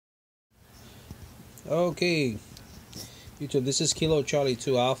Okay, YouTube, this is Kilo Charlie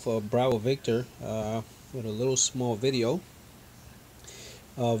 2 Alpha Bravo Victor with a little small video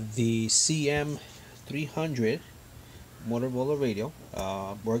of the Cm300 Motorola radio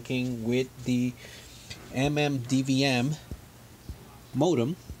working with the Mmdvm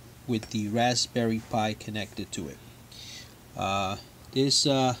modem with the Raspberry Pi connected to it. This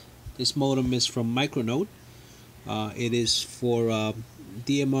modem is from Micronode. It is for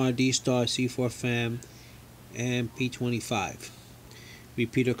DMR, D-Star, C4 FAM, and P25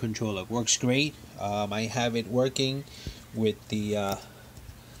 repeater controller. Works great. I have it working with the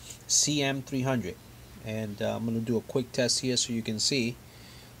Cm300, and I'm going to do a quick test here so you can see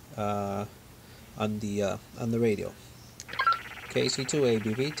on the radio.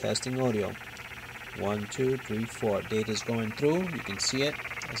 KC2ABV testing audio. 1, 2, 3, 4. Data is going through. You can see it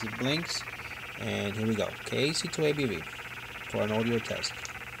as it blinks. And here we go. KC2ABV for an audio test.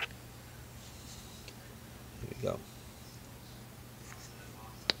 Here we go.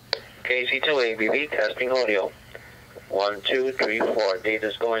 KC2ABV testing audio. 1, 2, 3, 4.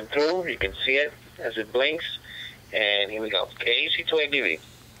 Data's going through. You can see it as it blinks. And here we go. KC2ABV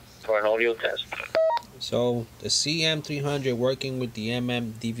for an audio test. So the Cm300 working with the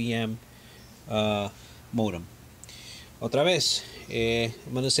Mmdvm modem. Otra vez,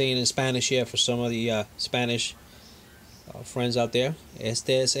 I'm going to say it in Spanish here for some of the Spanish friends out there.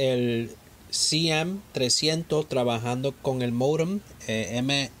 Este es el Cm300 trabajando con el modem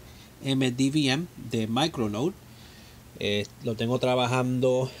Mmdvm de Micronode. Lo tengo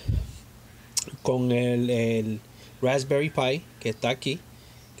trabajando con el Raspberry Pi que está aquí,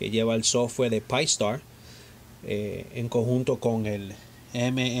 que lleva el software de PiStar, en conjunto con el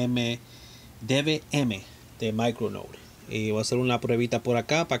Mmdvm de Micronode. Y voy a hacer una pruebita por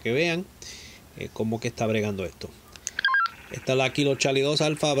acá para que vean cómo que está bregando esto. Esta es la Kilo Charlie 2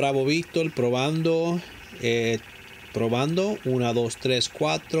 Alpha Bravo Victor probando 1, 2, 3,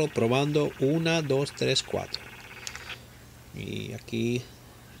 4, probando 1, 2, 3, 4. Y aquí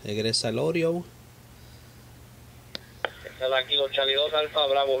regresa el audio. Esta es la Kilo Charlie 2 Alpha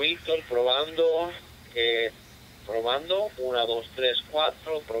Bravo Victor probando 1, 2, 3,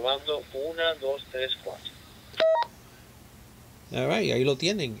 4, probando 1, 2, 3, 4. Alright, ahí lo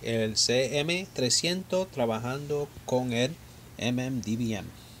tienen, el Cm300 trabajando con el Mmdvm.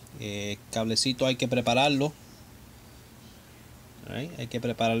 Cablecito hay que prepararlo. Alright, hay que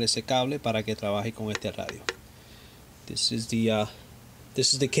preparar ese cable para que trabaje con este radio. This is the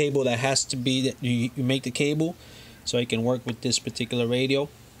cable that has to be, you make the cable so I can work with this particular radio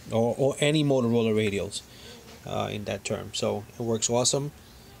or any Motorola radios in that term. So it works awesome.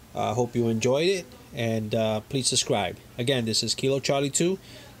 Hope you enjoyed it, and please subscribe. Again, this is Kilo Charlie 2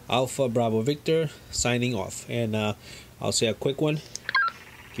 Alpha Bravo Victor signing off, and I'll say a quick one.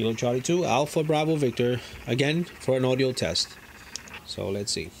 Kilo Charlie 2 Alpha Bravo Victor again for an audio test. So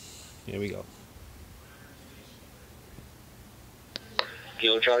let's see. Here we go.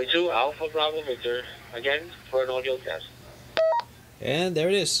 Kilo Charlie 2 Alpha Bravo Victor again for an audio test. And there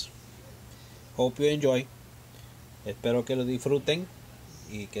it is. Hope you enjoy. Espero que lo disfruten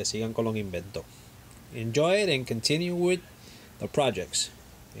y que sigan con los inventos. Enjoy it and continue with the projects.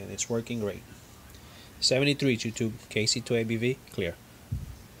 And it's working great. 73 YouTube KC2ABV clear.